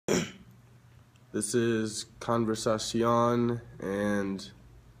This is Conversacion, and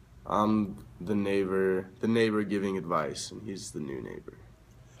I'm the neighbor giving advice, and he's the new neighbor.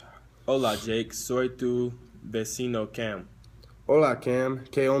 Hola Jake, soy tu vecino Cam. Hola Cam,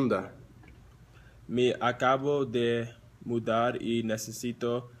 ¿qué onda? Me acabo de mudar y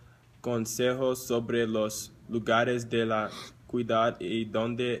necesito consejos sobre los lugares de la ciudad y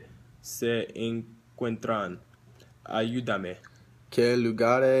dónde se encuentran. Ayúdame. ¿Qué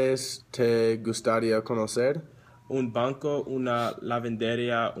lugares te gustaría conocer? Un banco, una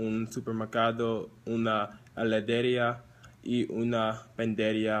lavandería, un supermercado, una heladería y una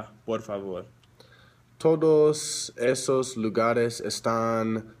pendería, por favor. Todos esos lugares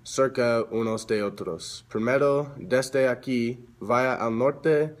están cerca unos de otros. Primero, desde aquí, vaya al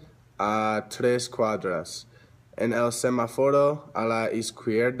norte a 3 cuadras. En el semáforo a la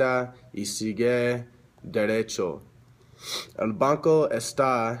izquierda y sigue derecho. El banco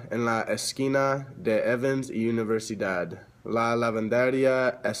está en la esquina de Evans y Universidad. La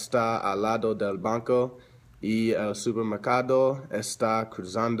lavandería está al lado del banco y el supermercado está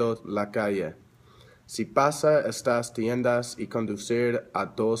cruzando la calle. Si pasa estas tiendas y conducir a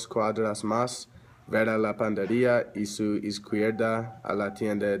 2 cuadras más, verá la panadería y su izquierda a la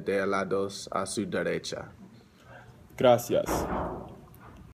tienda de helados a su derecha. Gracias.